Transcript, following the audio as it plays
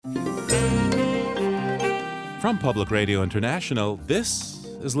From Public Radio International, this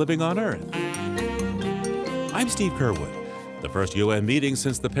is Living on Earth. I'm Steve Curwood. The first UN meeting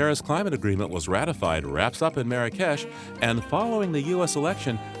since the Paris Climate Agreement was ratified wraps up in Marrakech, and following the U.S.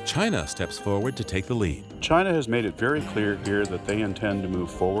 election, China steps forward to take the lead. China has made it very clear here that they intend to move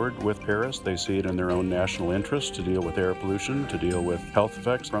forward with Paris. They see it in their own national interest to deal with air pollution, to deal with health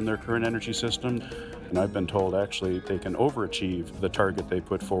effects from their current energy system. And I've been told, actually, they can overachieve the target they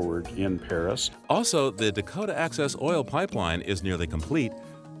put forward in Paris. Also, the Dakota Access oil pipeline is nearly complete,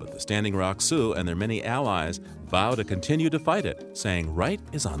 but the Standing Rock Sioux and their many allies vow to continue to fight it, saying right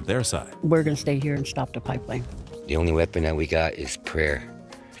is on their side. We're going to stay here and stop the pipeline. The only weapon that we got is prayer.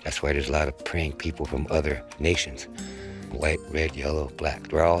 That's why there's a lot of praying people from other nations. White, red, yellow,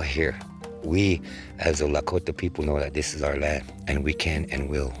 black. We're all here. We, as the Lakota people, know that this is our land, and we can and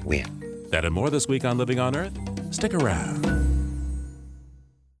will win. That and more this week on Living on Earth. Stick around.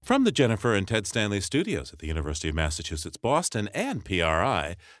 From the Jennifer and Ted Stanley studios at the University of Massachusetts Boston and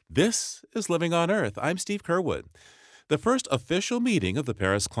PRI, this is Living on Earth. I'm Steve Curwood. The first official meeting of the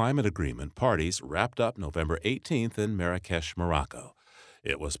Paris Climate Agreement parties wrapped up November 18th in Marrakech, Morocco.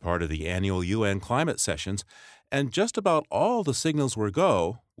 It was part of the annual UN climate sessions, and just about all the signals were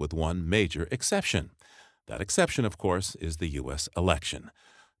go, with one major exception. That exception, of course, is the U.S. election.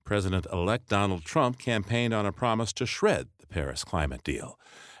 President-elect Donald Trump campaigned on a promise to shred the Paris climate deal.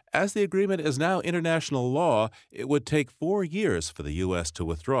 As the agreement is now international law, it would take 4 years for the U.S. to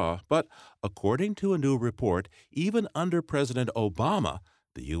withdraw, but according to a new report, even under President Obama,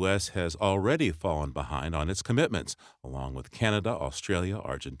 the U.S. has already fallen behind on its commitments, along with Canada, Australia,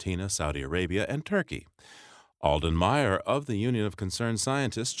 Argentina, Saudi Arabia, and Turkey. Alden Meyer of the Union of Concerned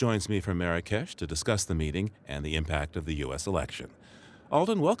Scientists joins me from Marrakech to discuss the meeting and the impact of the U.S. election.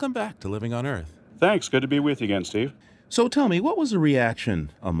 Alden, welcome back to Living on Earth. Thanks. Good to be with you again, Steve. So tell me, what was the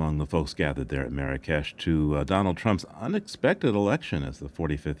reaction among the folks gathered there at Marrakech to Donald Trump's unexpected election as the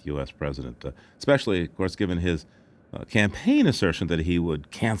 45th U.S. president, especially, of course, given his campaign assertion that he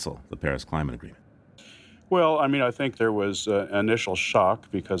would cancel the Paris Climate Agreement? Well, I think there was initial shock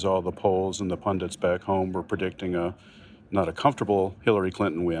because all the polls and the pundits back home were predicting not a comfortable Hillary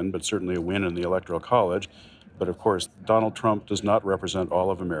Clinton win, but certainly a win in the Electoral College. But of course, Donald Trump does not represent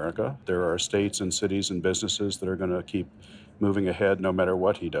all of America. There are states and cities and businesses that are going to keep moving ahead no matter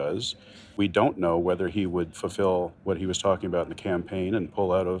what he does. We don't know whether he would fulfill what he was talking about in the campaign and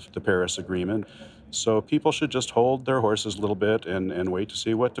pull out of the Paris Agreement. So people should just hold their horses a little bit and wait to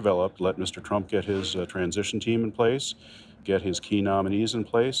see what developed. Let Mr. Trump get his transition team in place, get his key nominees in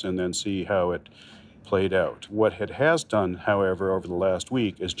place, and then see how it played out. What it has done, however, over the last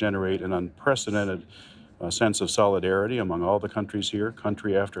week is generate an unprecedented sense of solidarity among all the countries here.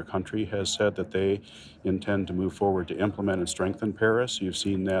 Country after country has said that they intend to move forward to implement and strengthen Paris. You've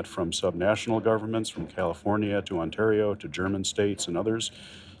seen that from subnational governments, from California to Ontario to German states and others.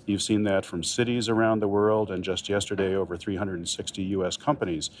 You've seen that from cities around the world, and just yesterday over 360 U.S.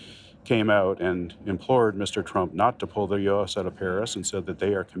 companies came out and implored Mr. Trump not to pull the U.S. out of Paris and said that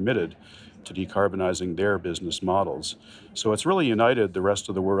they are committed to decarbonizing their business models. So it's really united the rest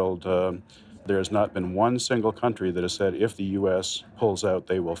of the world. There has not been one single country that has said if the U.S. pulls out,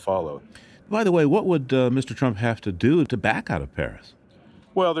 they will follow. By the way, what would Mr. Trump have to do to back out of Paris?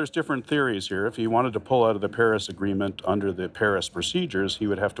 Well, there's different theories here. If he wanted to pull out of the Paris Agreement under the Paris procedures, he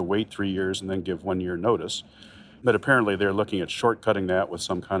would have to wait 3 years and then give 1 year notice. But apparently they're looking at shortcutting that with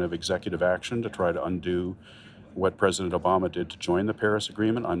some kind of executive action to try to undo what President Obama did to join the Paris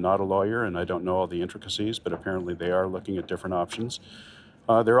Agreement. I'm not a lawyer and I don't know all the intricacies, but apparently they are looking at different options.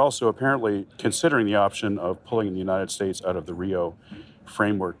 They're also apparently considering the option of pulling the United States out of the Rio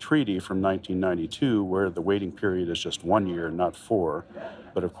Framework Treaty from 1992, where the waiting period is just 1 year, not 4.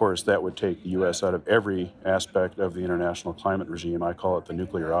 But of course, that would take the U.S. out of every aspect of the international climate regime. I call it the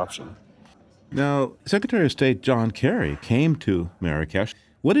nuclear option. Now, Secretary of State John Kerry came to Marrakech.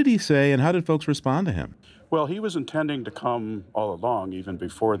 What did he say, and how did folks respond to him? Well, he was intending to come all along, even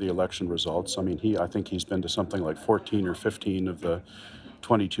before the election results. I think he's been to something like 14 or 15 of the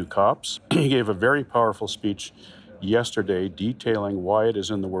 22 COPs. He gave a very powerful speech yesterday detailing why it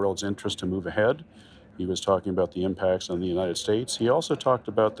is in the world's interest to move ahead. He was talking about the impacts on the United States. He also talked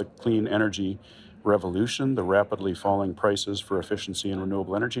about the clean energy revolution, the rapidly falling prices for efficiency in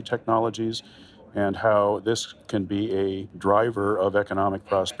renewable energy technologies, and how this can be a driver of economic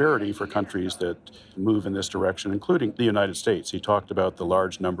prosperity for countries that move in this direction, including the United States. He talked about the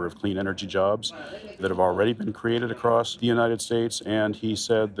large number of clean energy jobs that have already been created across the United States, and he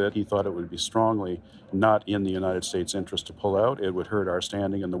said that he thought it would be strongly not in the United States' interest to pull out. It would hurt our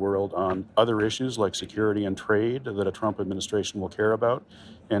standing in the world on other issues like security and trade that a Trump administration will care about.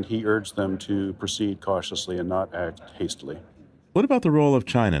 and he urged them to proceed cautiously and not act hastily. What about the role of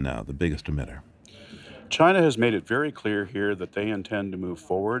China now, the biggest emitter? China has made it very clear here that they intend to move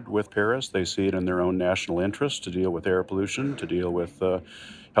forward with Paris. They see it in their own national interest to deal with air pollution, to deal with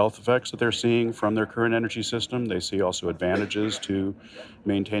health effects that they're seeing from their current energy system. They see also advantages to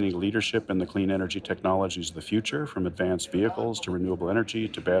maintaining leadership in the clean energy technologies of the future, from advanced vehicles to renewable energy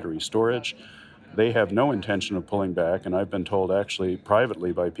to battery storage. They have no intention of pulling back, and I've been told actually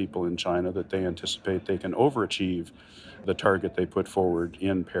privately by people in China that they anticipate they can overachieve the target they put forward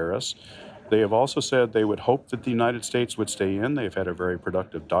in Paris. They have also said they would hope that the United States would stay in. They've had a very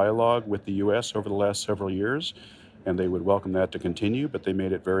productive dialogue with the U.S. over the last several years, and they would welcome that to continue, but they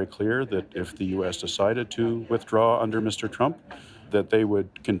made it very clear that if the U.S. decided to withdraw under Mr. Trump, that they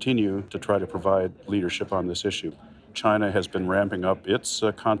would continue to try to provide leadership on this issue. China has been ramping up its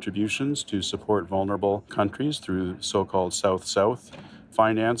contributions to support vulnerable countries through so-called South-South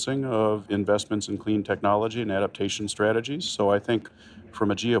financing of investments in clean technology and adaptation strategies. So I think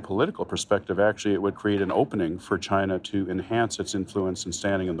from a geopolitical perspective, actually, it would create an opening for China to enhance its influence and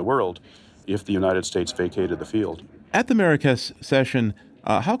standing in the world if the United States vacated the field. At the Marrakech session,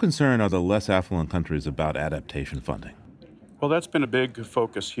 how concerned are the less affluent countries about adaptation funding? Well, that's been a big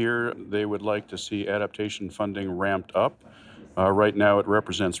focus here. They would like to see adaptation funding ramped up. Right now, it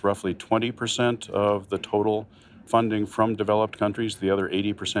represents roughly 20% of the total funding from developed countries, the other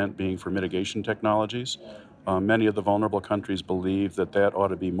 80% being for mitigation technologies. Many of the vulnerable countries believe that that ought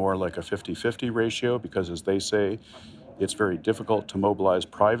to be more like a 50-50 ratio because, as they say, it's very difficult to mobilize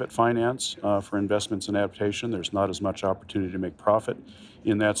private finance for investments in adaptation. There's not as much opportunity to make profit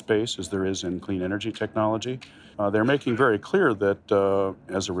in that space as there is in clean energy technology. They're making very clear that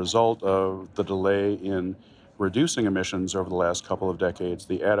as a result of the delay in reducing emissions over the last couple of decades,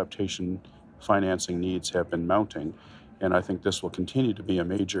 the adaptation financing needs have been mounting. And I think this will continue to be a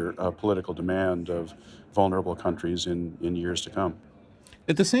major political demand of vulnerable countries in years to come.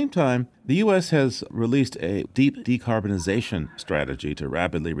 At the same time, the U.S. has released a deep decarbonization strategy to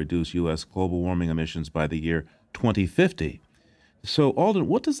rapidly reduce U.S. global warming emissions by the year 2050. So, Alden,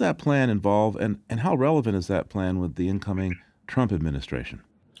 what does that plan involve, and how relevant is that plan with the incoming Trump administration?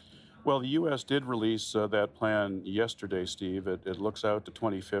 Well, the U.S. did release that plan yesterday, Steve. It looks out to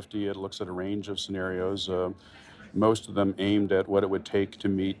 2050. It looks at a range of scenarios, most of them aimed at what it would take to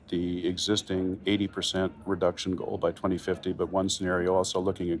meet the existing 80% reduction goal by 2050, but one scenario also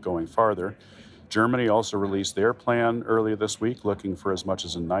looking at going farther. Germany also released their plan earlier this week, looking for as much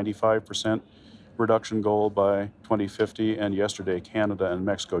as a 95% reduction goal by 2050, and yesterday Canada and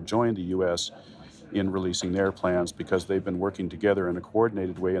Mexico joined the U.S. in releasing their plans because they've been working together in a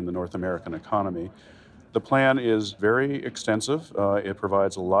coordinated way in the North American economy. The plan is very extensive. It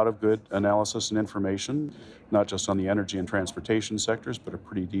provides a lot of good analysis and information, not just on the energy and transportation sectors, but a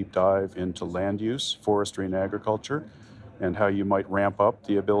pretty deep dive into land use, forestry, and agriculture, and how you might ramp up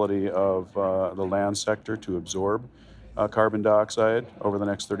the ability of the land sector to absorb carbon dioxide over the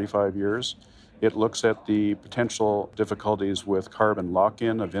next 35 years. It looks at the potential difficulties with carbon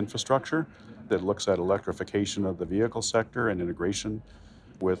lock-in of infrastructure. It looks at electrification of the vehicle sector and integration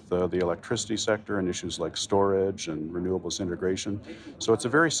with the electricity sector and issues like storage and renewables integration. So it's a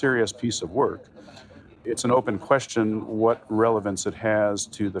very serious piece of work. It's an open question what relevance it has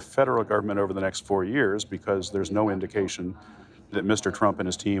to the federal government over the next 4 years, because there's no indication that Mr. Trump and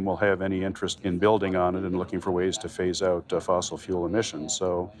his team will have any interest in building on it and looking for ways to phase out fossil fuel emissions.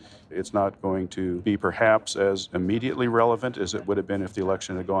 So it's not going to be perhaps as immediately relevant as it would have been if the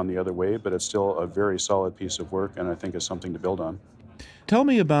election had gone the other way, but it's still a very solid piece of work, and I think is something to build on. Tell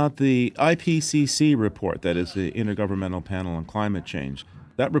me about the IPCC report, that is the Intergovernmental Panel on Climate Change.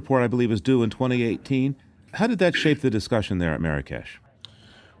 That report, I believe, is due in 2018. How did that shape the discussion there at Marrakech?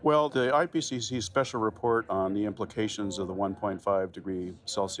 Well, the IPCC special report on the implications of the 1.5 degree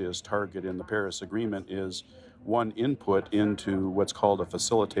Celsius target in the Paris Agreement is one input into what's called a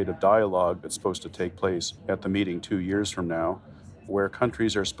facilitative dialogue that's supposed to take place at the meeting 2 years from now, where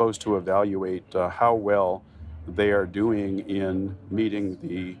countries are supposed to evaluate how well they are doing in meeting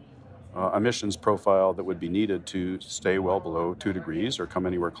the emissions profile that would be needed to stay well below 2 degrees or come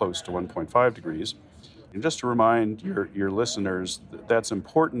anywhere close to 1.5 degrees. And just to remind your listeners, that's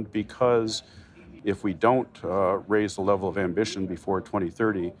important because if we don't raise the level of ambition before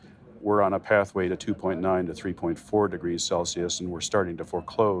 2030, we're on a pathway to 2.9 to 3.4 degrees Celsius, and we're starting to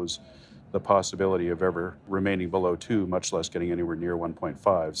foreclose the possibility of ever remaining below 2, much less getting anywhere near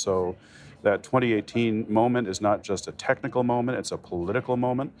 1.5. So that 2018 moment is not just a technical moment, it's a political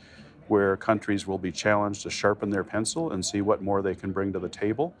moment where countries will be challenged to sharpen their pencil and see what more they can bring to the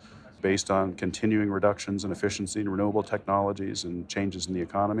table. based on continuing reductions in efficiency and renewable technologies and changes in the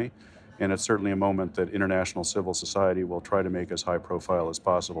economy. And it's certainly a moment that international civil society will try to make as high profile as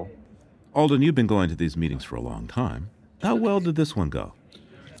possible. Alden, you've been going to these meetings for a long time. How well did this one go?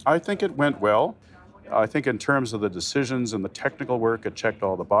 I think it went well. I think in terms of the decisions and the technical work, it checked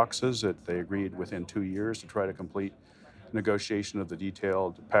all the boxes. They agreed within 2 years to try to complete negotiation of the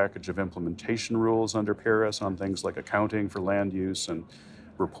detailed package of implementation rules under Paris on things like accounting for land use and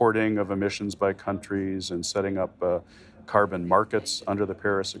reporting of emissions by countries and setting up carbon markets under the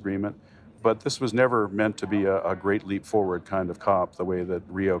Paris Agreement. But this was never meant to be a great leap forward kind of COP the way that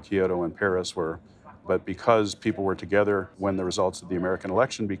Rio, Kyoto, and Paris were. But because people were together when the results of the American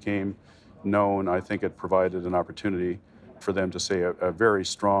election became known, I think it provided an opportunity for them to say a very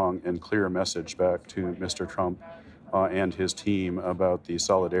strong and clear message back to Mr. Trump and his team about the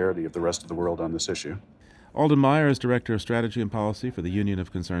solidarity of the rest of the world on this issue. Alden Meyer is Director of Strategy and Policy for the Union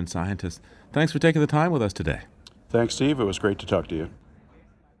of Concerned Scientists. Thanks for taking the time with us today. Thanks, Steve. It was great to talk to you.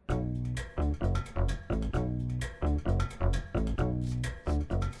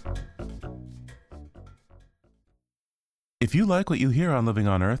 If you like what you hear on Living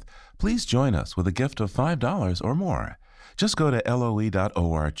on Earth, please join us with a gift of $5 or more. Just go to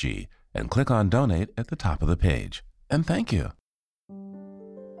loe.org and click on Donate at the top of the page. And thank you.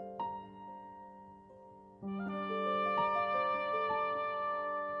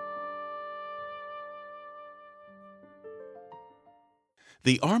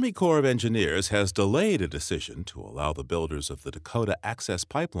 The Army Corps of Engineers has delayed a decision to allow the builders of the Dakota Access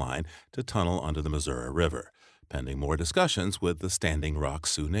Pipeline to tunnel under the Missouri River, pending more discussions with the Standing Rock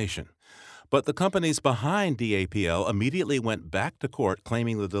Sioux Nation. But the companies behind DAPL immediately went back to court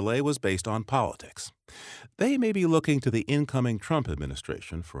claiming the delay was based on politics. They may be looking to the incoming Trump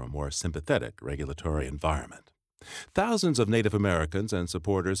administration for a more sympathetic regulatory environment. Thousands of Native Americans and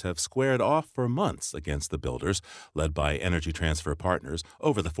supporters have squared off for months against the builders, led by Energy Transfer Partners,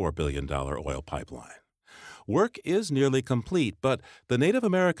 over the $4 billion oil pipeline. Work is nearly complete, but the Native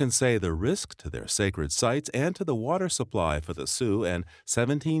Americans say the risk to their sacred sites and to the water supply for the Sioux and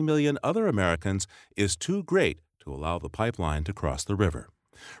 17 million other Americans is too great to allow the pipeline to cross the river.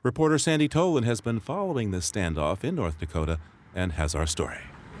 Reporter Sandy Tolan has been following this standoff in North Dakota and has our story.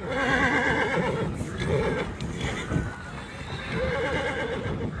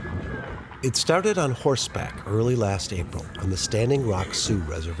 It started on horseback early last April on the Standing Rock Sioux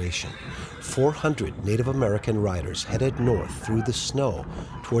Reservation. 400 Native American riders headed north through the snow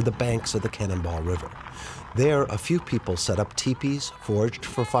toward the banks of the Cannonball River. There, a few people set up teepees, foraged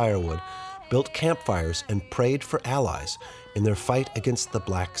for firewood, built campfires, and prayed for allies in their fight against the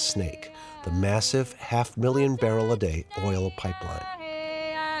Black Snake, the massive 500,000-barrel-a-day oil pipeline.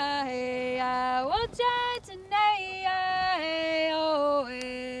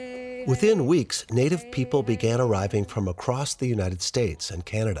 Within weeks, Native people began arriving from across the United States and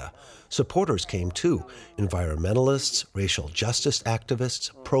Canada. Supporters came too: environmentalists, racial justice activists,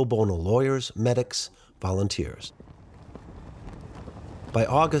 pro bono lawyers, medics, volunteers. By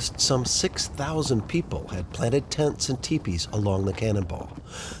August, some 6,000 people had planted tents and teepees along the Cannonball.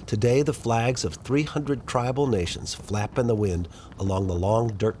 Today, the flags of 300 tribal nations flap in the wind along the long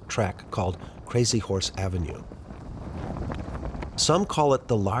dirt track called Crazy Horse Avenue. Some call it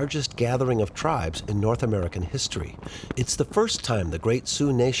the largest gathering of tribes in North American history. It's the first time the Great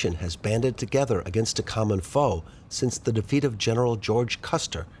Sioux Nation has banded together against a common foe since the defeat of General George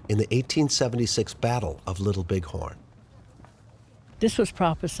Custer in the 1876 Battle of Little Bighorn. This was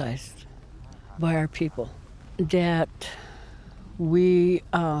prophesized by our people that we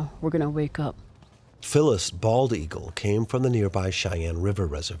were going to wake up. Phyllis Bald Eagle came from the nearby Cheyenne River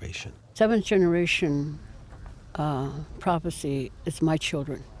Reservation. Seventh generation prophecy is my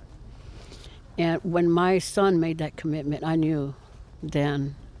children. And when my son made that commitment, I knew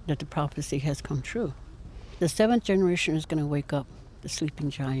then that the prophecy has come true. The seventh generation is going to wake up the sleeping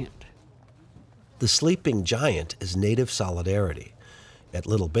giant. The sleeping giant is Native solidarity. At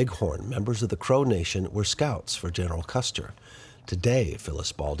Little Bighorn, members of the Crow Nation were scouts for General Custer. Today,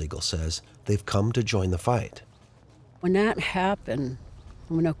 Phyllis Bald Eagle says, they've come to join the fight. When that happened,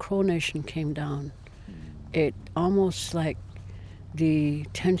 when the Crow Nation came down, it almost like the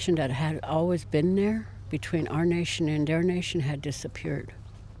tension that had always been there between our nation and their nation had disappeared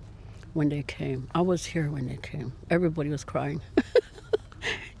when they came. I was here when they came. Everybody was crying.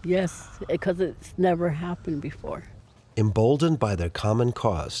 Yes, because it's never happened before. Emboldened by their common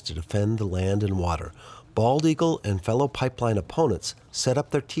cause to defend the land and water, Bald Eagle and fellow pipeline opponents set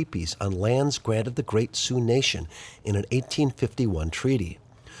up their teepees on lands granted the Great Sioux Nation in an 1851 treaty.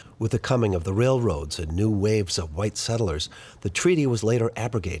 With the coming of the railroads and new waves of white settlers, the treaty was later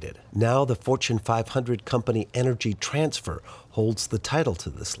abrogated. Now the Fortune 500 company Energy Transfer holds the title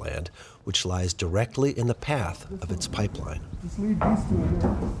to this land, which lies directly in the path of its pipeline. Just leave these two in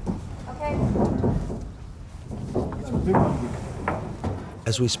there. Okay.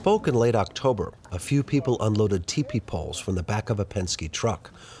 As we spoke in late October, a few people unloaded teepee poles from the back of a Penske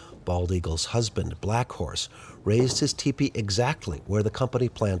truck. Bald Eagle's husband, Black Horse, raised his teepee exactly where the company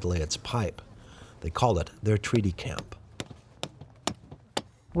planned to lay its pipe. They call it their treaty camp.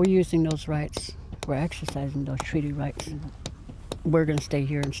 We're using those rights. We're exercising those treaty rights. We're going to stay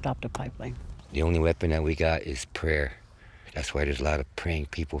here and stop the pipeline. The only weapon that we got is prayer. That's why there's a lot of praying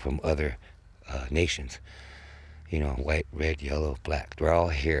people from other nations. You know, white, red, yellow, black. We're all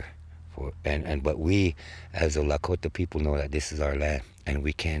here. But we, as the Lakota people, know that this is our land, and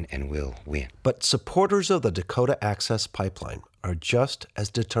we can and will win. But supporters of the Dakota Access Pipeline are just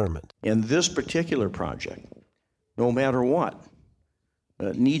as determined. And this particular project, no matter what,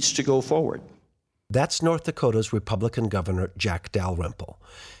 needs to go forward. That's North Dakota's Republican Governor Jack Dalrymple.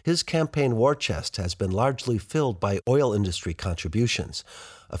 His campaign war chest has been largely filled by oil industry contributions.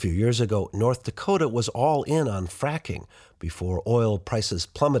 A few years ago, North Dakota was all in on fracking before oil prices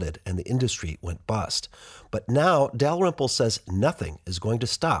plummeted and the industry went bust. But now Dalrymple says nothing is going to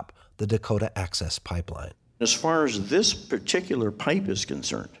stop the Dakota Access Pipeline. As far as this particular pipe is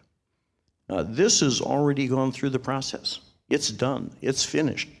concerned, this has already gone through the process. It's done. It's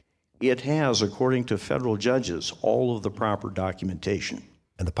finished. It has, according to federal judges, all of the proper documentation.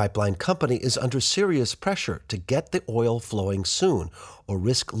 And the pipeline company is under serious pressure to get the oil flowing soon or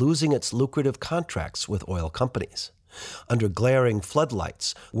risk losing its lucrative contracts with oil companies. Under glaring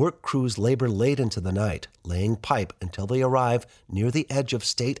floodlights, work crews labor late into the night, laying pipe until they arrive near the edge of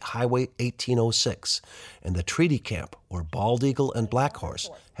State Highway 1806 and the treaty camp where Bald Eagle and Black Horse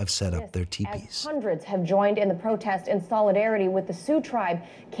have set up their teepees. Hundreds have joined in the protest in solidarity with the Sioux tribe,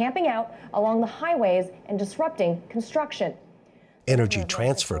 camping out along the highways and disrupting construction. Energy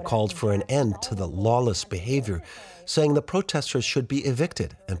Transfer called for an end to the lawless behavior, saying the protesters should be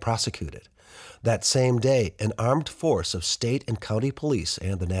evicted and prosecuted. That same day, an armed force of state and county police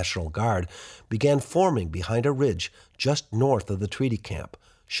and the National Guard began forming behind a ridge just north of the treaty camp,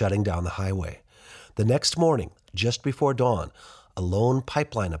 shutting down the highway. The next morning, just before dawn, a lone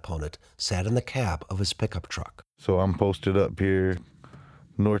pipeline opponent sat in the cab of his pickup truck. So I'm posted up here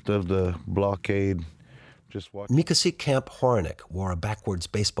north of the blockade. Mikasi Camp Hornick wore a backwards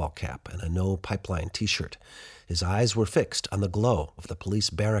baseball cap and a no pipeline T-shirt. His eyes were fixed on the glow of the police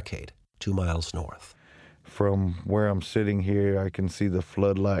barricade 2 miles north. From where I'm sitting here, I can see the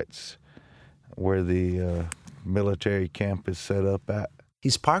floodlights where the military camp is set up at.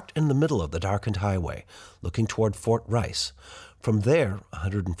 He's parked in the middle of the darkened highway, looking toward Fort Rice. From there,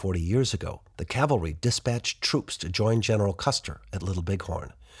 140 years ago, the cavalry dispatched troops to join General Custer at Little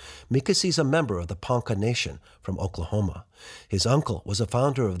Bighorn. Mikasi's a member of the Ponca Nation from Oklahoma. His uncle was a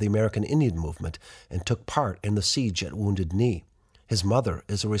founder of the American Indian movement and took part in the siege at Wounded Knee. His mother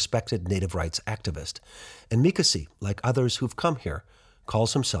is a respected native rights activist. And Mikasi, like others who've come here,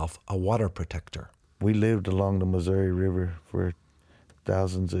 calls himself a water protector. We lived along the Missouri River for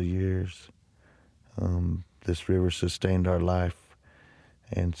thousands of years. This river sustained our life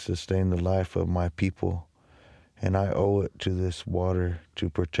and sustained the life of my people. And I owe it to this water to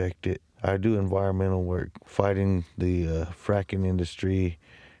protect it. I do environmental work, fighting the fracking industry,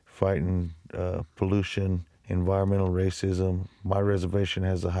 fighting pollution, environmental racism. My reservation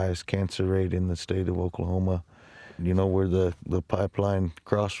has the highest cancer rate in the state of Oklahoma. You know, we're the pipeline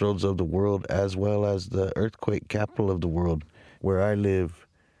crossroads of the world as well as the earthquake capital of the world. Where I live,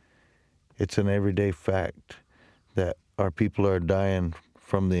 it's an everyday fact that our people are dying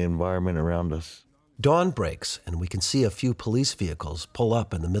from the environment around us. Dawn breaks, and we can see a few police vehicles pull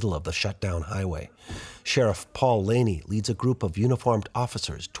up in the middle of the shut-down highway. Sheriff Paul Laney leads a group of uniformed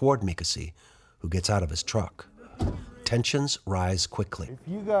officers toward Mikasi, who gets out of his truck. Tensions rise quickly.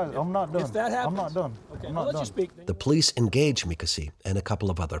 If you guys, I'm not done. If that happens, I'm not done. Okay, I'm I'll not let you done. speak. The police engage Mikasi and a couple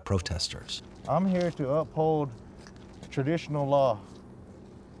of other protesters. I'm here to uphold traditional law.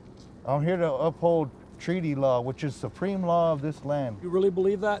 I'm here to uphold treaty law, which is supreme law of this land. You really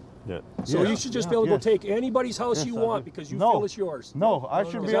believe that? Yeah. So you should just be able to go take anybody's house you want because you feel it's yours. No, I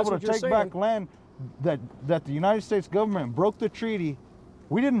should be able to take back land that the United States government broke the treaty.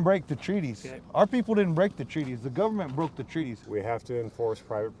 We didn't break the treaties. Okay. Our people didn't break the treaties. The government broke the treaties. We have to enforce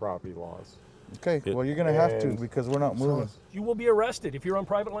private property laws. Okay, well, you're going to have to because we're not moving. You will be arrested if you're on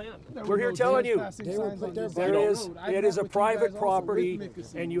private land. We're here telling you. It is a private property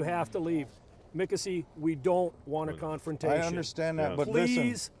and you have to leave. Mickasy, we don't want a confrontation. I understand that, but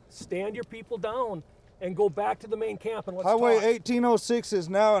please stand your people down and go back to the main camp and let's Highway talk. 1806 is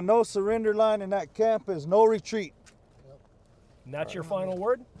now a no surrender line, and that camp is no retreat. And that's your final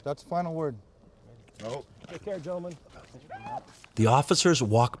word? That's the final word. Nope. Take care, gentlemen. The officers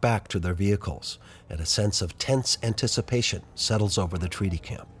walk back to their vehicles, and a sense of tense anticipation settles over the treaty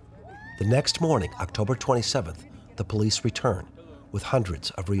camp. The next morning, October 27th, the police return with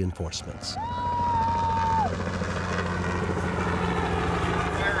hundreds of reinforcements.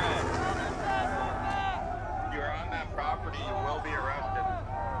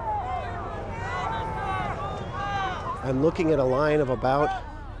 I'm looking at a line of about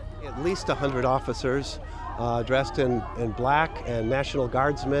at least 100 officers dressed in black, and National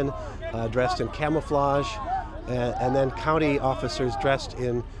Guardsmen dressed in camouflage, and then county officers dressed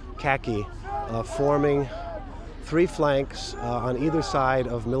in khaki, forming three flanks on either side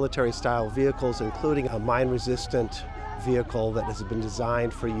of military-style vehicles, including a mine-resistant vehicle that has been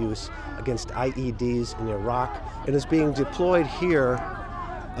designed for use against IEDs in Iraq and is being deployed here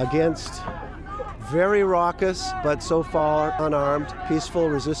against very raucous, but so far unarmed, peaceful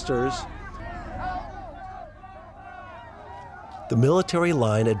resistors. The military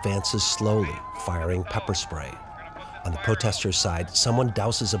line advances slowly, firing pepper spray. On the protesters' side, someone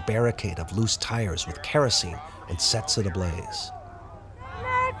douses a barricade of loose tires with kerosene and sets it ablaze.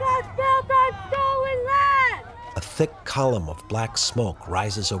 America's built on stolen land! A thick column of black smoke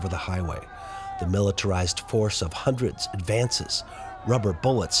rises over the highway. The militarized force of hundreds advances. Rubber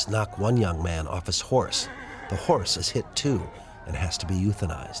bullets knock one young man off his horse. The horse is hit too and has to be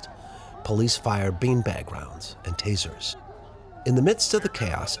euthanized. Police fire beanbag rounds and tasers. In the midst of the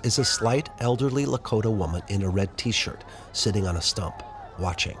chaos is a slight, elderly Lakota woman in a red t-shirt, sitting on a stump,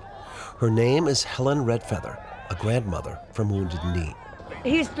 watching. Her name is Helen Redfeather, a grandmother from Wounded Knee.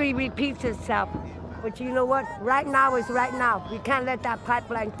 History repeats itself. But you know what? Right now is right now. We can't let that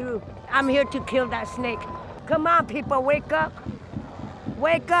pipeline through. I'm here to kill that snake. Come on, people, wake up.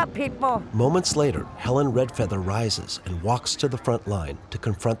 Wake up, people. Moments later, Helen Redfeather rises and walks to the front line to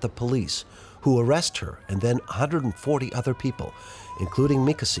confront the police, who arrest her and then 140 other people, including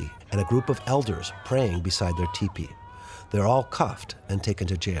Mickasy and a group of elders praying beside their teepee. They're all cuffed and taken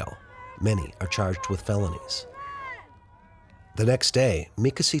to jail. Many are charged with felonies. The next day,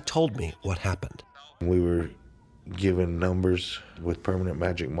 Mickasy told me what happened. We were given numbers with permanent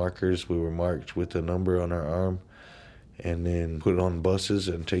magic markers. We were marked with a number on our arm and then put on buses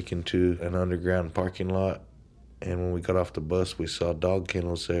and taken to an underground parking lot. And when we got off the bus, we saw dog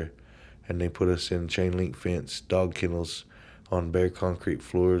kennels there. And they put us in chain link fence dog kennels on bare concrete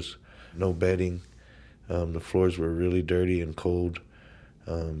floors, no bedding. The floors were really dirty and cold.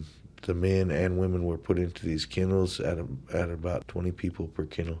 The men and women were put into these kennels at about 20 people per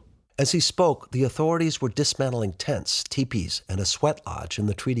kennel. As he spoke, the authorities were dismantling tents, teepees, and a sweat lodge in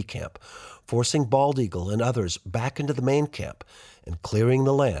the treaty camp, forcing Bald Eagle and others back into the main camp and clearing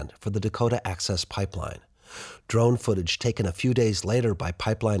the land for the Dakota Access Pipeline. Drone footage taken a few days later by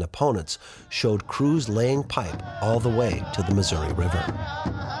pipeline opponents showed crews laying pipe all the way to the Missouri River.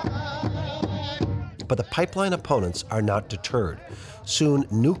 But the pipeline opponents are not deterred. Soon,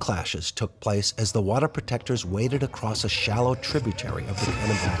 new clashes took place as the water protectors waded across a shallow tributary of the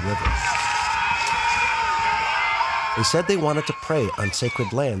Cannonball River. They said they wanted to prey on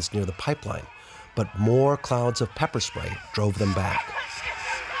sacred lands near the pipeline, but more clouds of pepper spray drove them back.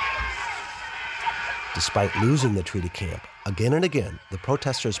 Despite losing the treaty camp, again and again, the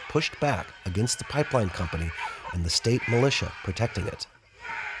protesters pushed back against the pipeline company and the state militia protecting it.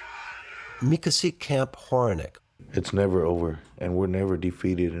 Mickasy Camp Horonik. It's never over, and we're never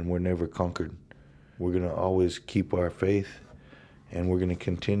defeated, and we're never conquered. We're going to always keep our faith, and we're going to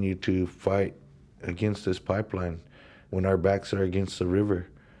continue to fight against this pipeline. When our backs are against the river,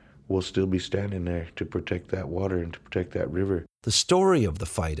 we'll still be standing there to protect that water and to protect that river. The story of the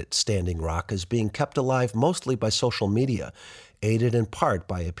fight at Standing Rock is being kept alive mostly by social media, aided in part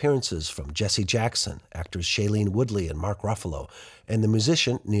by appearances from Jesse Jackson, actors Shailene Woodley and Mark Ruffalo, and the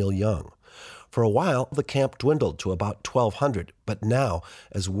musician Neil Young. For a while, the camp dwindled to about 1,200, but now,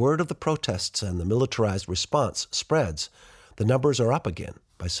 as word of the protests and the militarized response spreads, the numbers are up again,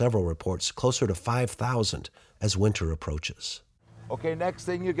 by several reports closer to 5,000 as winter approaches. Okay, next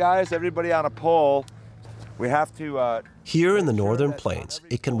thing, you guys, everybody on a pole. We have to... Here in the northern plains,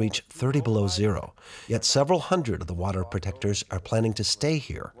 it can reach 30 below zero, yet several hundred of the water protectors are planning to stay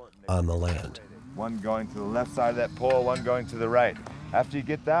here on the land. One going to the left side of that pole, one going to the right. After you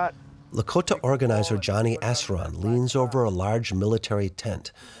get that... Lakota organizer Johnny Asheron leans over a large military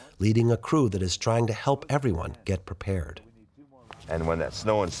tent, leading a crew that is trying to help everyone get prepared. And when that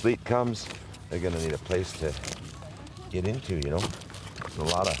snow and sleet comes, they're going to need a place to get into, you know. There's a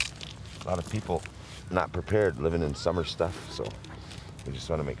lot of people not prepared living in summer stuff, so we just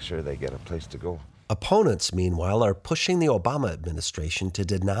want to make sure they get a place to go. Opponents, meanwhile, are pushing the Obama administration to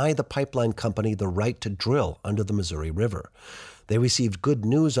deny the pipeline company the right to drill under the Missouri River. They received good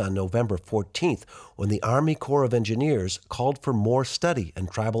news on November 14th when the Army Corps of Engineers called for more study and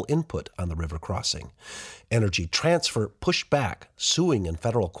tribal input on the river crossing. Energy Transfer pushed back, suing in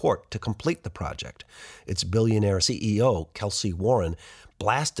federal court to complete the project. Its billionaire CEO, Kelsey Warren,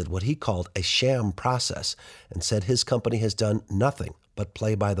 blasted what he called a sham process and said his company has done nothing but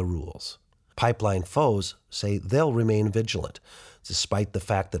play by the rules. Pipeline foes say they'll remain vigilant, despite the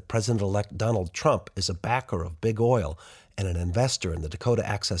fact that President-elect Donald Trump is a backer of big oil and an investor in the Dakota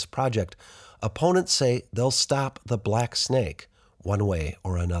Access Project. Opponents say they'll stop the black snake one way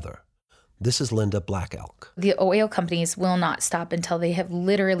or another. This is Linda Black Elk. The oil companies will not stop until they have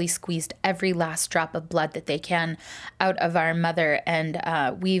literally squeezed every last drop of blood that they can out of our mother. And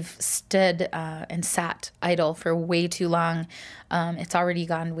we've stood and sat idle for way too long. It's already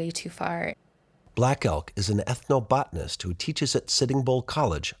gone way too far. Black Elk is an ethnobotanist who teaches at Sitting Bull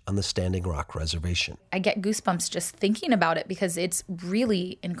College on the Standing Rock Reservation. I get goosebumps just thinking about it because it's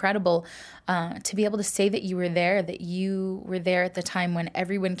really incredible to be able to say that you were there at the time when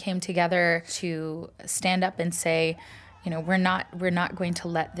everyone came together to stand up and say, you know, we're not going to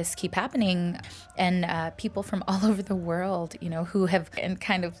let this keep happening. And people from all over the world, you know, who have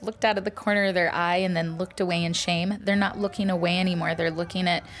kind of looked out of the corner of their eye and then looked away in shame. They're not looking away anymore. They're looking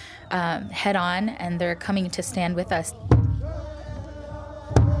at head on, and they're coming to stand with us.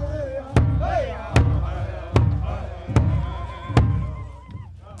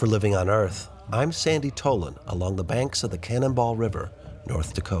 For Living on Earth, I'm Sandy Tolan along the banks of the Cannonball River,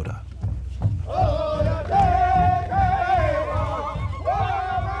 North Dakota.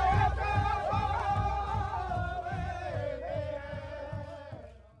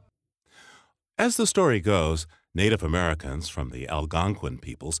 As the story goes, Native Americans from the Algonquin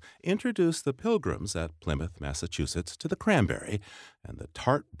peoples introduced the Pilgrims at Plymouth, Massachusetts, to the cranberry, and the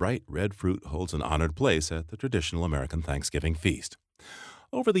tart, bright red fruit holds an honored place at the traditional American Thanksgiving feast.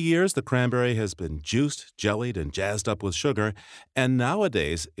 Over the years, the cranberry has been juiced, jellied, and jazzed up with sugar, and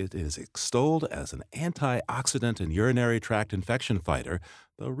nowadays it is extolled as an antioxidant and urinary tract infection fighter,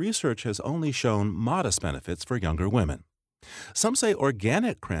 though research has only shown modest benefits for younger women. Some say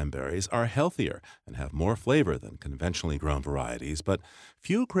organic cranberries are healthier and have more flavor than conventionally grown varieties, but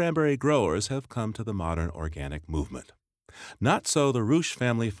few cranberry growers have come to the modern organic movement. Not so the Roosh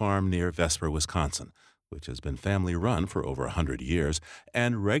family farm near Vesper, Wisconsin, which has been family-run for over 100 years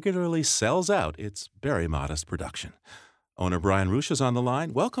and regularly sells out its very modest production. Owner Brian Roosh is on the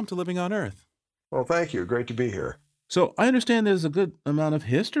line. Welcome to Living on Earth. Well, thank you. Great to be here. So I understand there's a good amount of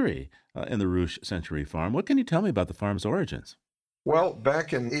history in the Roosh Century Farm. What can you tell me about the farm's origins? Well,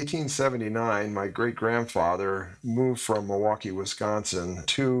 back in 1879, my great-grandfather moved from Milwaukee, Wisconsin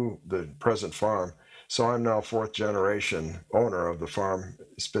to the present farm. So I'm now fourth generation owner of the farm.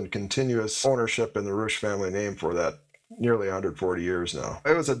 It's been continuous ownership in the Roosh family name for that nearly 140 years now.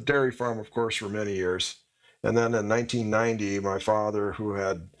 It was a dairy farm, of course, for many years. And then in 1990, my father, who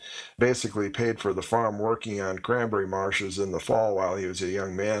had basically paid for the farm working on cranberry marshes in the fall while he was a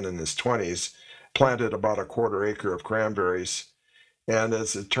young man in his 20s, planted about a quarter acre of cranberries. And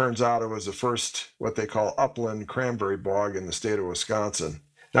as it turns out, it was the first what they call upland cranberry bog in the state of Wisconsin.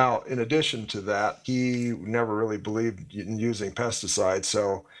 Now, in addition to that, he never really believed in using pesticides,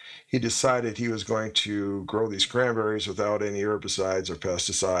 so he decided he was going to grow these cranberries without any herbicides or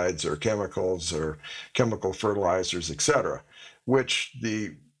pesticides or chemicals or chemical fertilizers, etc., which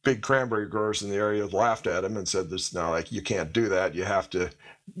the big cranberry growers in the area laughed at him and said, "This now, like, you can't do that. You have to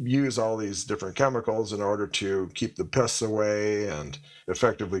use all these different chemicals in order to keep the pests away and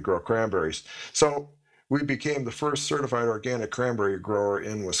effectively grow cranberries." So we became the first certified organic cranberry grower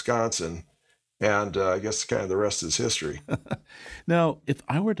in Wisconsin, and I guess kind of the rest is history. Now, if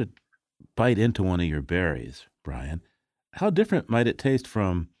I were to bite into one of your berries, Brian, how different might it taste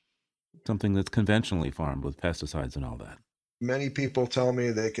from something that's conventionally farmed with pesticides and all that? Many people tell me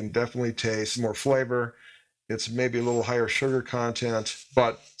they can definitely taste more flavor. It's maybe a little higher sugar content,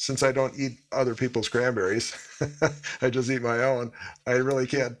 but since I don't eat other people's cranberries, I just eat my own, I really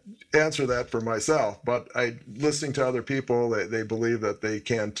can't answer that for myself. But listening to other people, they believe that they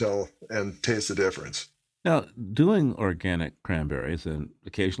can tell and taste the difference. Now, doing organic cranberries and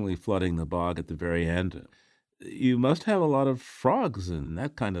occasionally flooding the bog at the very end, you must have a lot of frogs and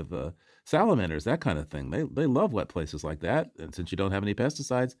that kind of salamanders, that kind of thing. They love wet places like that, and since you don't have any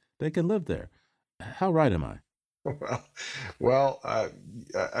pesticides, they can live there. How right am I? I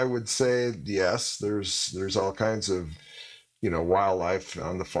would say yes. There's all kinds of wildlife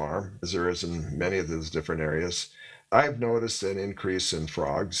on the farm, as there is in many of those different areas. I've noticed an increase in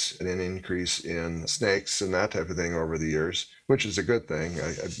frogs and an increase in snakes and that type of thing over the years, which is a good thing.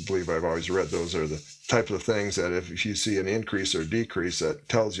 I believe I've always read those are the type of things that if you see an increase or decrease, that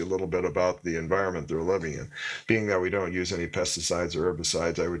tells you a little bit about the environment they're living in. Being that we don't use any pesticides or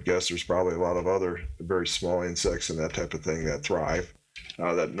herbicides, I would guess there's probably a lot of other very small insects and that type of thing that thrive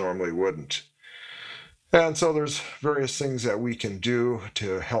that normally wouldn't. And so there's various things that we can do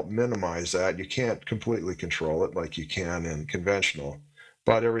to help minimize that. You can't completely control it like you can in conventional,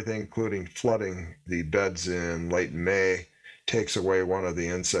 but everything, including flooding the beds in late May, takes away one of the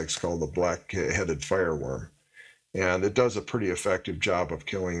insects called the black-headed fireworm. And it does a pretty effective job of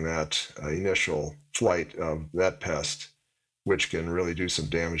killing that initial flight of that pest, which can really do some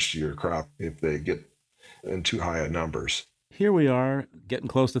damage to your crop if they get in too high numbers. Here we are, getting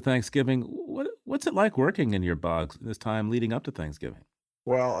close to Thanksgiving. What's it like working in your bogs this time leading up to Thanksgiving?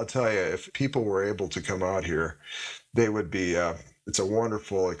 Well, I'll tell you, if people were able to come out here, they would be, it's a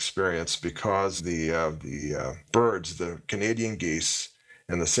wonderful experience because the birds, the Canadian geese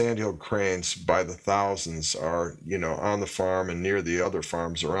and the sandhill cranes by the thousands are, on the farm and near the other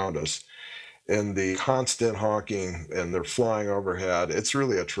farms around us. And the constant honking and they're flying overhead, it's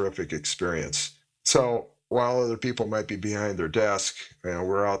really a terrific experience. So while other people might be behind their desk,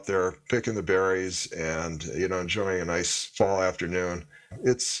 we're out there picking the berries and, enjoying a nice fall afternoon.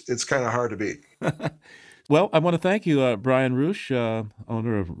 It's kind of hard to beat. Well, I want to thank you, Brian Roosh,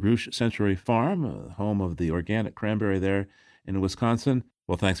 owner of Roosh Century Farm, home of the organic cranberry there in Wisconsin.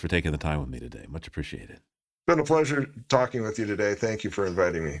 Well, thanks for taking the time with me today. Much appreciated. It's been a pleasure talking with you today. Thank you for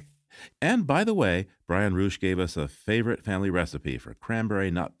inviting me. And by the way, Brian Roosh gave us a favorite family recipe for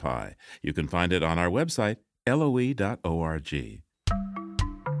cranberry nut pie. You can find it on our website, loe.org.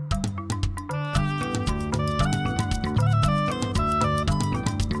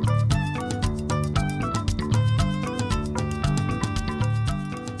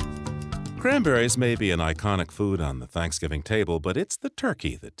 Cranberries may be an iconic food on the Thanksgiving table, but it's the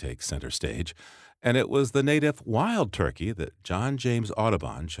turkey that takes center stage. And it was the native wild turkey that John James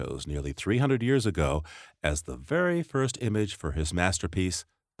Audubon chose nearly 300 years ago as the very first image for his masterpiece,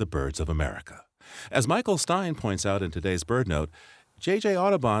 The Birds of America. As Michael Stein points out in today's BirdNote, J.J.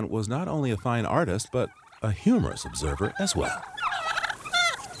 Audubon was not only a fine artist, but a humorous observer as well.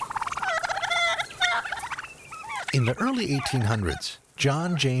 In the early 1800s,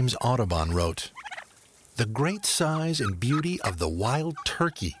 John James Audubon wrote, "The great size and beauty of the wild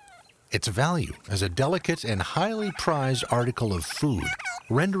turkey, its value as a delicate and highly prized article of food,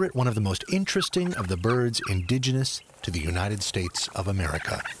 render it one of the most interesting of the birds indigenous to the United States of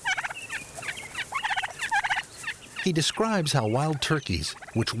America." He describes how wild turkeys,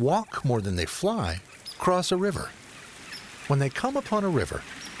 which walk more than they fly, cross a river. When they come upon a river,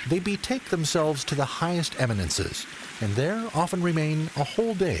 they betake themselves to the highest eminences, and there often remain a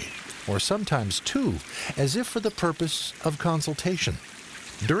whole day, or sometimes two, as if for the purpose of consultation.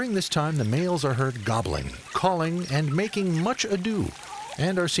 During this time, the males are heard gobbling, calling, and making much ado,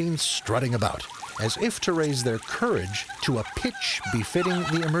 and are seen strutting about, as if to raise their courage to a pitch befitting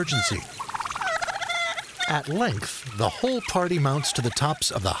the emergency. At length, the whole party mounts to the tops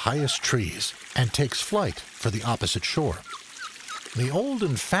of the highest trees and takes flight for the opposite shore. The old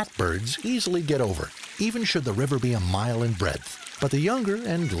and fat birds easily get over, even should the river be a mile in breadth, but the younger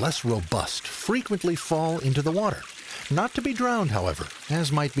and less robust frequently fall into the water. Not to be drowned, however,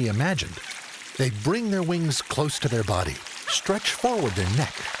 as might be imagined. They bring their wings close to their body, stretch forward their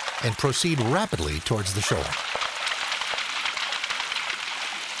neck, and proceed rapidly towards the shore.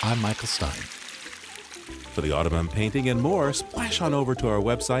 I'm Michael Stein. For the Audubon painting and more, splash on over to our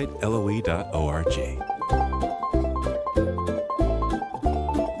website, loe.org.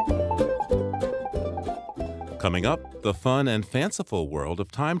 Coming up, the fun and fanciful world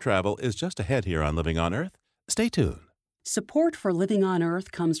of time travel is just ahead here on Living on Earth. Stay tuned. Support for Living on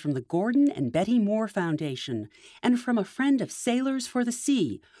Earth comes from the Gordon and Betty Moore Foundation and from a friend of Sailors for the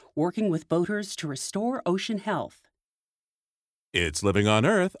Sea, working with boaters to restore ocean health. It's Living on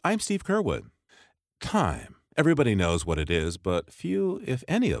Earth. I'm Steve Kerwood. Time. Everybody knows what it is, but few, if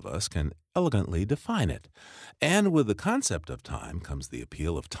any of us, can elegantly define it. And with the concept of time comes the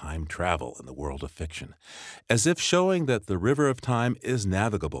appeal of time travel in the world of fiction, as if showing that the river of time is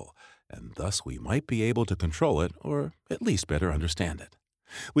navigable, and thus we might be able to control it, or at least better understand it.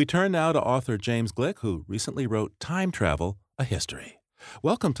 We turn now to author James Glick, who recently wrote Time Travel, A History.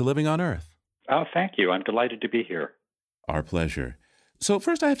 Welcome to Living on Earth. Oh, thank you. I'm delighted to be here. Our pleasure. So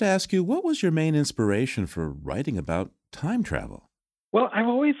first I have to ask you, what was your main inspiration for writing about time travel? Well, I've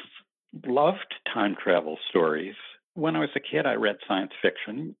always loved time travel stories. When I was a kid, I read science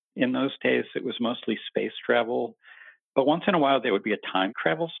fiction. In those days, it was mostly space travel. But once in a while, there would be a time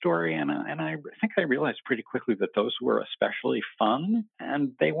travel story. And I think I realized pretty quickly that those were especially fun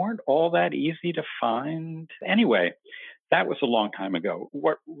and they weren't all that easy to find. Anyway, that was a long time ago.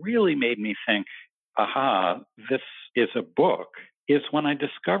 What really made me think, aha, this is a book, is when I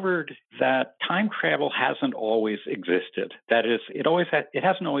discovered that time travel hasn't always existed. That is, it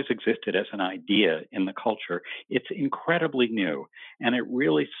hasn't always existed as an idea in the culture. It's incredibly new, and it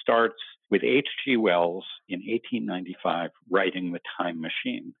really starts with H.G. Wells in 1895 writing The Time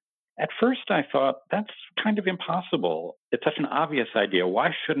Machine. At first, I thought, that's kind of impossible. It's such an obvious idea.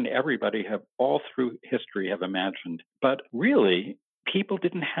 Why shouldn't everybody have, all through history, have imagined? But really, people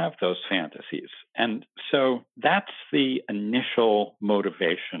didn't have those fantasies. And so that's the initial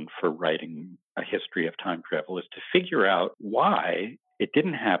motivation for writing a history of time travel, is to figure out why it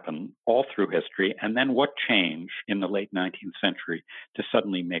didn't happen all through history, and then what changed in the late 19th century to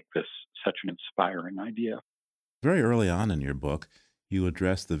suddenly make this such an inspiring idea. Very early on in your book, you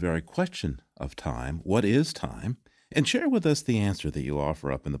address the very question of time. What is time? And share with us the answer that you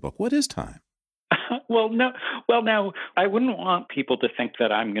offer up in the book. What is time? Now, I wouldn't want people to think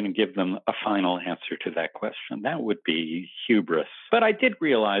that I'm going to give them a final answer to that question. That would be hubris. But I did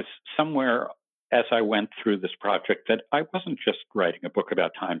realize somewhere as I went through this project that I wasn't just writing a book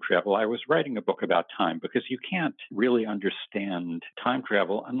about time travel. I was writing a book about time, because you can't really understand time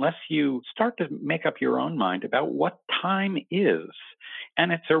travel unless you start to make up your own mind about what time is.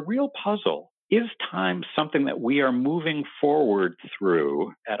 And it's a real puzzle. Is time something that we are moving forward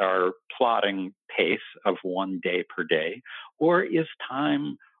through at our plodding pace of one day per day? Or is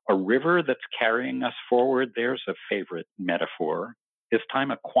time a river that's carrying us forward? There's a favorite metaphor. Is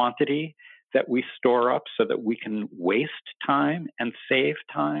time a quantity that we store up so that we can waste time and save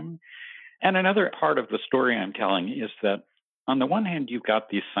time? And another part of the story I'm telling is that on the one hand, you've got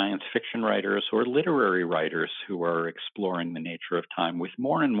these science fiction writers or literary writers who are exploring the nature of time with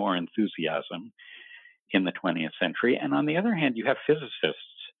more and more enthusiasm in the 20th century. And on the other hand, you have physicists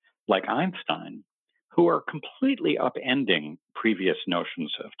like Einstein who are completely upending previous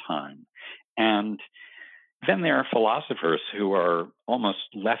notions of time. And then there are philosophers who are almost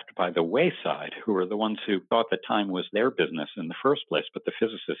left by the wayside, who are the ones who thought that time was their business in the first place, but the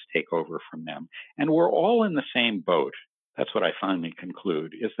physicists take over from them. And we're all in the same boat. That's what I finally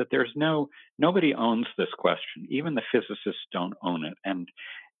conclude, is that nobody owns this question. Even the physicists don't own it. And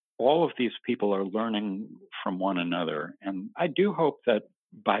all of these people are learning from one another. And I do hope that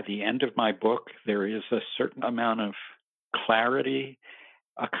by the end of my book, there is a certain amount of clarity,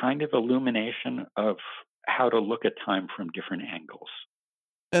 a kind of illumination of how to look at time from different angles.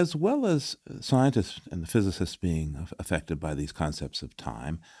 As well as scientists and the physicists being affected by these concepts of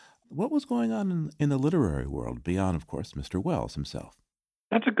time, what was going on in the literary world beyond, of course, Mr. Wells himself?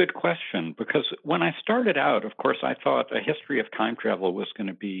 That's a good question, because when I started out, of course, I thought a history of time travel was going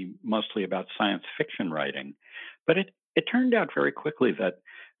to be mostly about science fiction writing. But it turned out very quickly that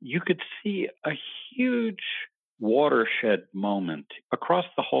you could see a huge watershed moment across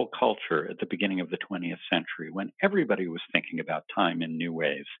the whole culture at the beginning of the 20th century, when everybody was thinking about time in new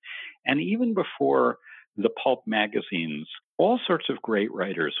ways. And even before the pulp magazines, all sorts of great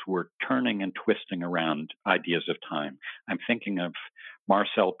writers were turning and twisting around ideas of time. I'm thinking of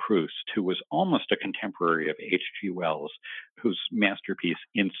Marcel Proust, who was almost a contemporary of H.G. Wells, whose masterpiece,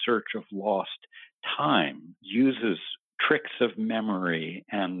 In Search of Lost Time, uses tricks of memory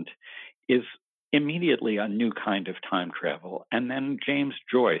and is immediately a new kind of time travel. And then James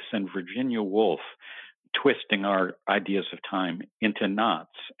Joyce and Virginia Woolf twisting our ideas of time into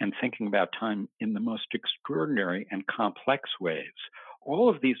knots and thinking about time in the most extraordinary and complex ways. All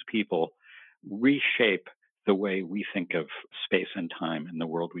of these people reshape the way we think of space and time in the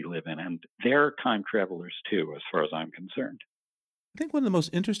world we live in. And they're time travelers too, as far as I'm concerned. I think one of the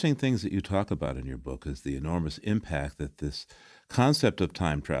most interesting things that you talk about in your book is the enormous impact that this concept of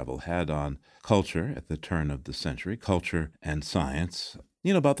time travel had on culture at the turn of the century, culture and science,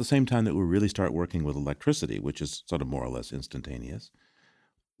 about the same time that we really start working with electricity, which is sort of more or less instantaneous.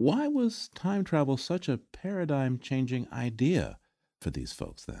 Why was time travel such a paradigm-changing idea for these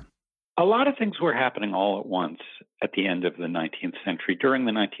folks then? A lot of things were happening all at once at the end of the 19th century. During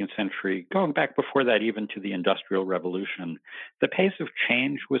the 19th century, going back before that even to the Industrial Revolution, the pace of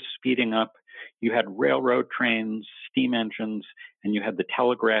change was speeding up. You had railroad trains, steam engines, and you had the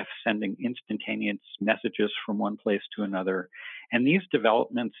telegraph sending instantaneous messages from one place to another. And these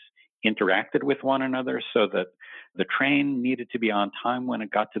developments interacted with one another so that the train needed to be on time when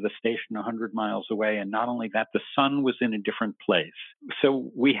it got to the station 100 miles away. And not only that, the sun was in a different place.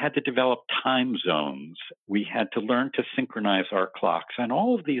 So we had to develop time zones. We had to learn to synchronize our clocks. And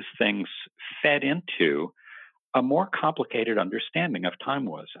all of these things fed into a more complicated understanding of time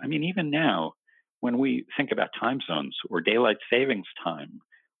was. I mean, even now, when we think about time zones or daylight savings time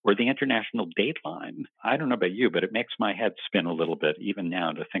or the international dateline, I don't know about you, but it makes my head spin a little bit even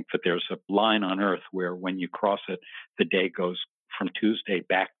now to think that there's a line on Earth where when you cross it, the day goes from Tuesday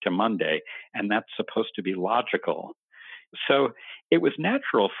back to Monday, and that's supposed to be logical. So it was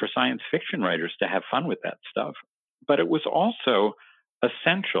natural for science fiction writers to have fun with that stuff, but it was also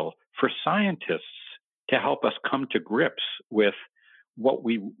essential for scientists to help us come to grips with what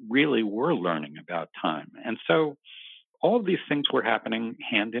we really were learning about time. And so all of these things were happening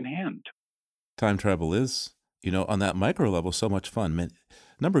hand in hand. Time travel is, on that micro level, so much fun. A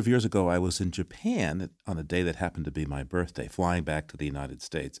number of years ago, I was in Japan on a day that happened to be my birthday, flying back to the United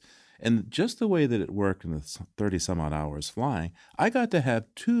States. And just the way that it worked in the 30-some-odd hours flying, I got to have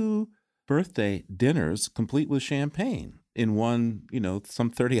 2 birthday dinners complete with champagne in one,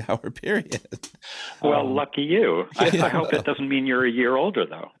 some 30-hour period. Well, lucky you. I hope it doesn't mean you're a year older,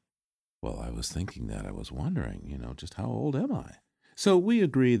 though. Well, I was thinking that. I was wondering, just how old am I? So we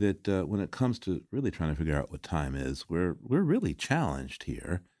agree that when it comes to really trying to figure out what time is, we're really challenged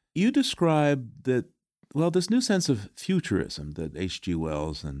here. You describe that, this new sense of futurism that H.G.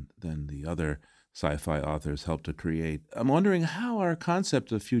 Wells and then the other sci-fi authors helped to create. I'm wondering how our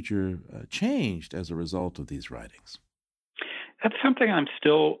concept of future changed as a result of these writings. That's something I'm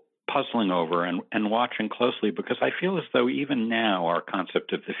still puzzling over and watching closely, because I feel as though even now our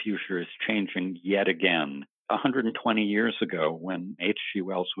concept of the future is changing yet again. 120 years ago, when H.G.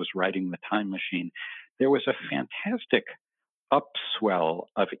 Wells was writing The Time Machine, there was a fantastic upswell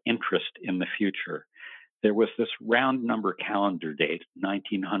of interest in the future. There was this round number calendar date,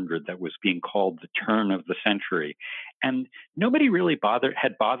 1900, that was being called the turn of the century. And nobody really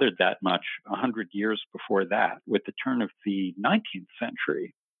had bothered that much 100 years before that with the turn of the 19th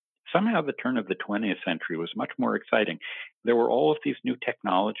century. Somehow the turn of the 20th century was much more exciting. There were all of these new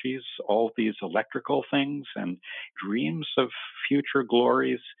technologies, all of these electrical things, and dreams of future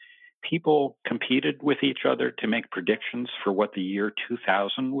glories. People competed with each other to make predictions for what the year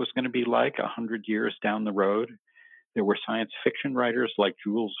 2000 was going to be like 100 years down the road. There were science fiction writers like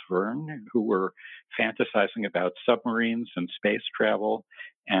Jules Verne who were fantasizing about submarines and space travel,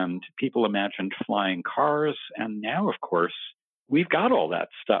 and people imagined flying cars. And now, of course, we've got all that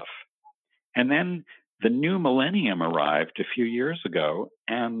stuff. And then the new millennium arrived a few years ago,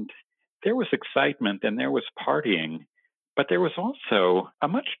 and there was excitement and there was partying. But there was also a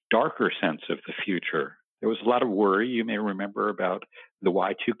much darker sense of the future. There was a lot of worry, you may remember, about the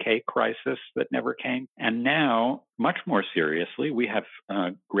Y2K crisis that never came. And now, much more seriously, we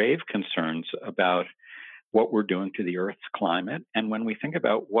have grave concerns about what we're doing to the Earth's climate. And when we think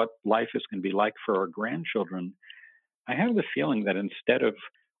about what life is going to be like for our grandchildren, I have the feeling that instead of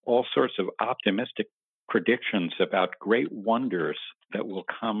all sorts of optimistic predictions about great wonders that will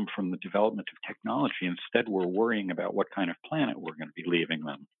come from the development of technology, instead we're worrying about what kind of planet we're going to be leaving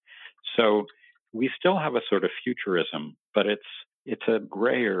them. So we still have a sort of futurism, but it's a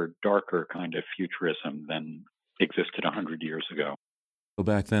grayer, darker kind of futurism than existed 100 years ago. Well,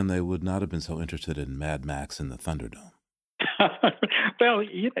 back then they would not have been so interested in Mad Max and the Thunderdome. Well,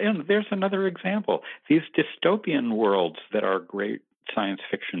 and there's another example. These dystopian worlds that our great science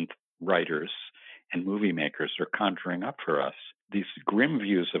fiction writers and movie makers are conjuring up for us, these grim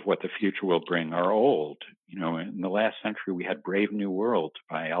views of what the future will bring are old. In the last century, we had Brave New World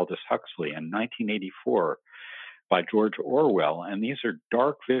by Aldous Huxley and 1984 by George Orwell. And these are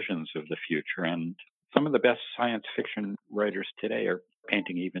dark visions of the future. And some of the best science fiction writers today are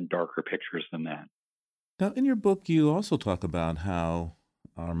painting even darker pictures than that. Now, in your book, you also talk about how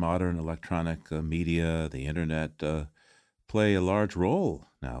our modern electronic media, the internet, play a large role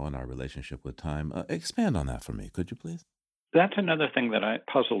now in our relationship with time. Expand on that for me, could you please? That's another thing that I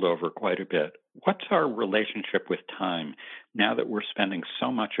puzzled over quite a bit. What's our relationship with time now that we're spending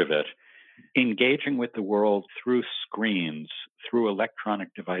so much of it engaging with the world through screens, through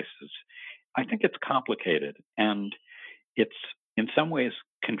electronic devices? I think it's complicated, and it's in some ways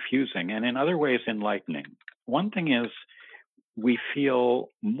confusing, and in other ways enlightening. One thing is, we feel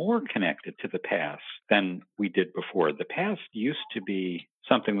more connected to the past than we did before. The past used to be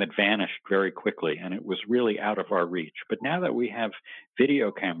something that vanished very quickly, and it was really out of our reach. But now that we have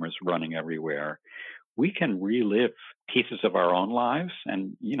video cameras running everywhere, we can relive pieces of our own lives.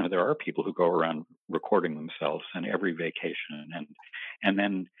 And, there are people who go around recording themselves on every vacation and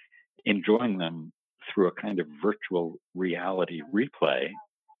then enjoying them through a kind of virtual reality replay.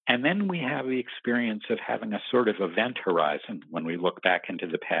 And then we have the experience of having a sort of event horizon when we look back into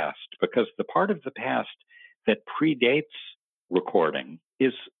the past, because the part of the past that predates recording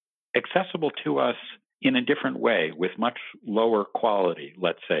is accessible to us in a different way with much lower quality,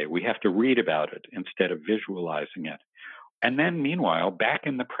 let's say. We have to read about it instead of visualizing it. And then meanwhile, back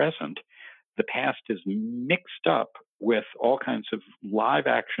in the present, the past is mixed up with all kinds of live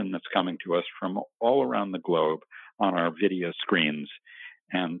action that's coming to us from all around the globe on our video screens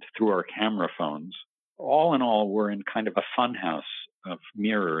and through our camera phones. All in all, we're in kind of a funhouse of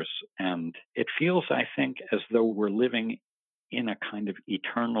mirrors. And it feels, I think, as though we're living in a kind of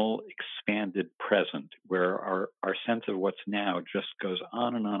eternal, expanded present where our sense of what's now just goes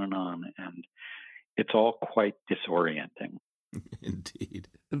on and on and on. And it's all quite disorienting. Indeed.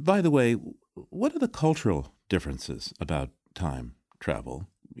 By the way, what are the cultural differences about time travel?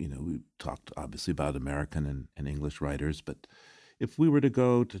 You know, we talked obviously about American and English writers, but if we were to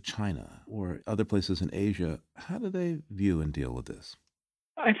go to China or other places in Asia, how do they view and deal with this?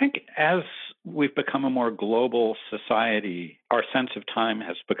 I think as we've become a more global society, our sense of time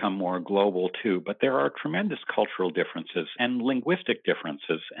has become more global too, but there are tremendous cultural differences and linguistic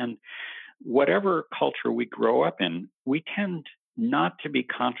differences. And whatever culture we grow up in, we tend not to be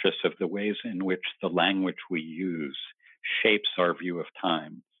conscious of the ways in which the language we use shapes our view of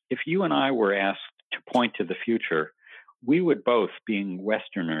time. If you and I were asked to point to the future, we would both, being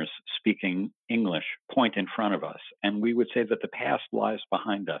Westerners speaking English, point in front of us, and we would say that the past lies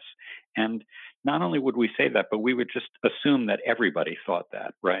behind us. And not only would we say that, but we would just assume that everybody thought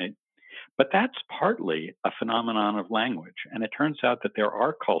that, right? But that's partly a phenomenon of language. And it turns out that there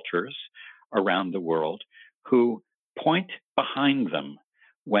are cultures around the world who point behind them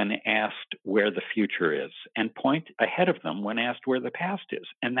when asked where the future is, and point ahead of them when asked where the past is.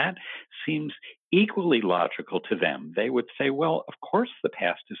 And that seems equally logical to them. They would say, well, of course the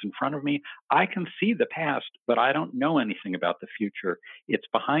past is in front of me. I can see the past, but I don't know anything about the future. It's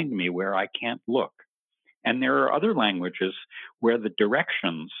behind me where I can't look. And there are other languages where the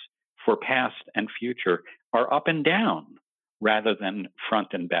directions for past and future are up and down rather than front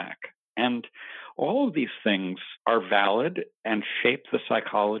and back. And all of these things are valid and shape the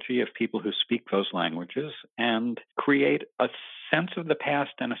psychology of people who speak those languages and create a sense of the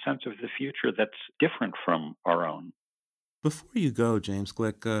past and a sense of the future that's different from our own. Before you go, James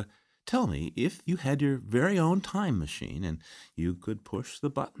Glick, tell me, if you had your very own time machine and you could push the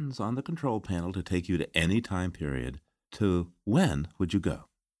buttons on the control panel to take you to any time period, to when would you go?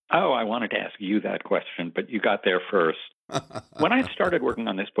 Oh, I wanted to ask you that question, but you got there first. When I started working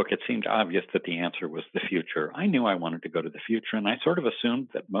on this book, it seemed obvious that the answer was the future. I knew I wanted to go to the future, and I sort of assumed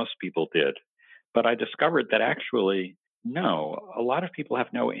that most people did. But I discovered that actually, no, a lot of people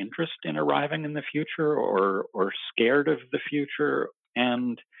have no interest in arriving in the future or scared of the future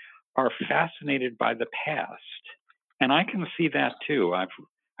and are fascinated by the past. And I can see that too. I've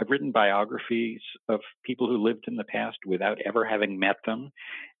written biographies of people who lived in the past without ever having met them.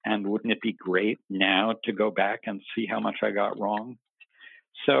 And wouldn't it be great now to go back and see how much I got wrong?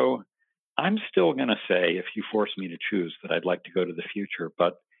 So I'm still going to say, if you force me to choose, that I'd like to go to the future,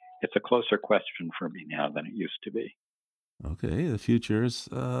 but it's a closer question for me now than it used to be. Okay, the future is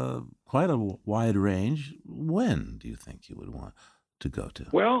quite a wide range. When do you think you would want to go to?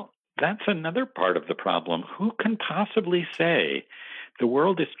 Well, that's another part of the problem. Who can possibly say? The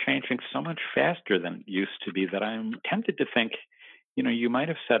world is changing so much faster than it used to be that I'm tempted to think, you know, you might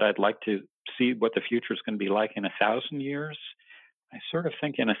have said, I'd like to see what the future is going to be like in 1,000 years. I sort of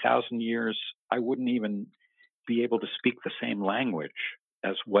think in 1,000 years, I wouldn't even be able to speak the same language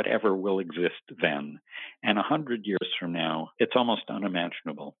as whatever will exist then. And 100 years from now, it's almost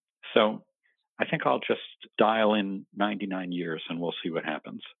unimaginable. So I think I'll just dial in 99 years and we'll see what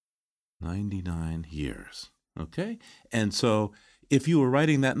happens. 99 years. Okay. And so if you were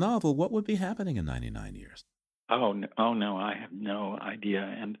writing that novel, what would be happening in 99 years? Oh, no, I have no idea.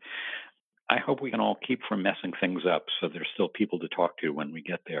 And I hope we can all keep from messing things up so there's still people to talk to when we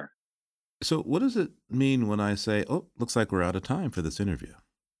get there. So what does it mean when I say, oh, looks like we're out of time for this interview?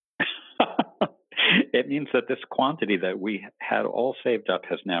 It means that this quantity that we had all saved up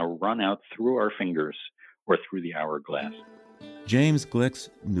has now run out through our fingers or through the hourglass. James Glick's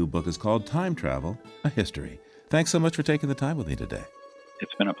new book is called Time Travel, A History. Thanks so much for taking the time with me today.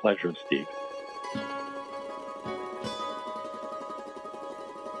 It's been a pleasure, Steve.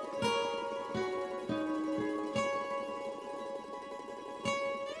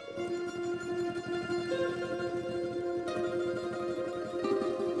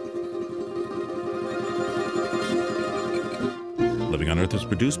 Living on Earth is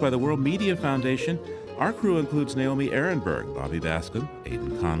produced by the World Media Foundation. Our crew includes Naomi Ehrenberg, Bobby Bascom,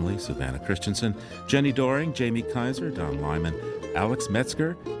 Aidan Conley, Savannah Christensen, Jenny Doring, Jamie Kaiser, Don Lyman, Alex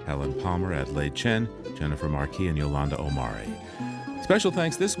Metzger, Helen Palmer, Adelaide Chen, Jennifer Marquis, and Yolanda Omari. Special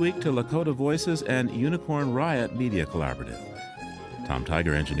thanks this week to Lakota Voices and Unicorn Riot Media Collaborative. Tom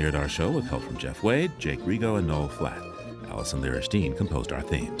Tiger engineered our show with help from Jeff Wade, Jake Rigo, and Noel Flatt. Allison Lirish-Dean composed our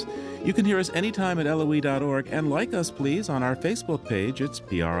themes. You can hear us anytime at LOE.org, and like us, please, on our Facebook page. It's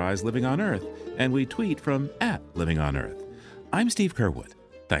PRI's Living on Earth, and we tweet from @LivingOnEarth. I'm Steve Curwood.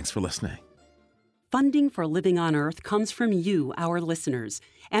 Thanks for listening. Funding for Living on Earth comes from you, our listeners,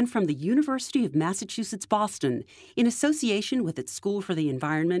 and from the University of Massachusetts Boston, in association with its School for the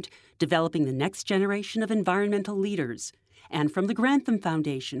Environment, developing the next generation of environmental leaders, and from the Grantham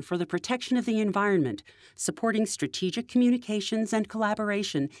Foundation for the Protection of the Environment, supporting strategic communications and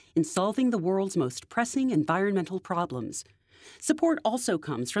collaboration in solving the world's most pressing environmental problems. Support also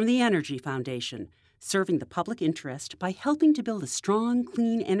comes from the Energy Foundation, serving the public interest by helping to build a strong,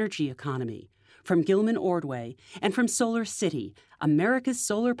 clean energy economy. From Gilman Ordway, and from Solar City, America's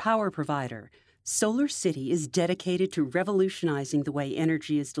solar power provider. Solar City is dedicated to revolutionizing the way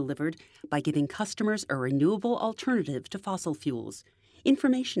energy is delivered by giving customers a renewable alternative to fossil fuels.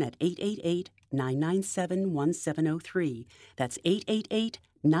 Information at 888-997-1703. That's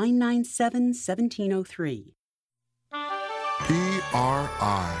 888-997-1703.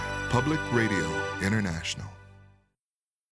 PRI, Public Radio International.